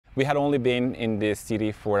We had only been in this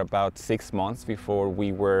city for about 6 months before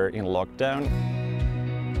we were in lockdown.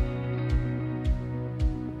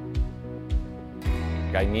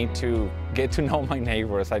 I need to get to know my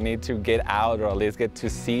neighbors. I need to get out, or at least get to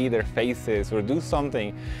see their faces or do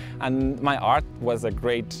something. And my art was a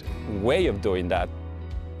great way of doing that.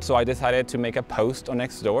 So I decided to make a post on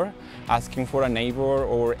Nextdoor asking for a neighbor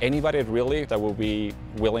or anybody really that will be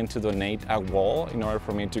willing to donate a wall in order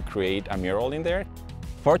for me to create a mural in there.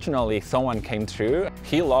 Fortunately, someone came through.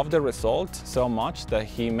 He loved the result so much that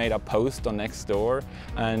he made a post on Nextdoor,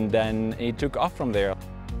 and then it took off from there.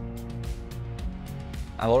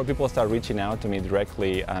 A lot of people start reaching out to me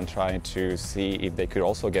directly and trying to see if they could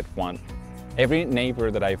also get one. Every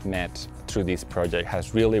neighbor that I've met through this project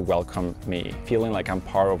has really welcomed me, feeling like I'm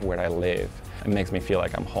part of where I live. It makes me feel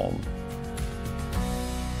like I'm home.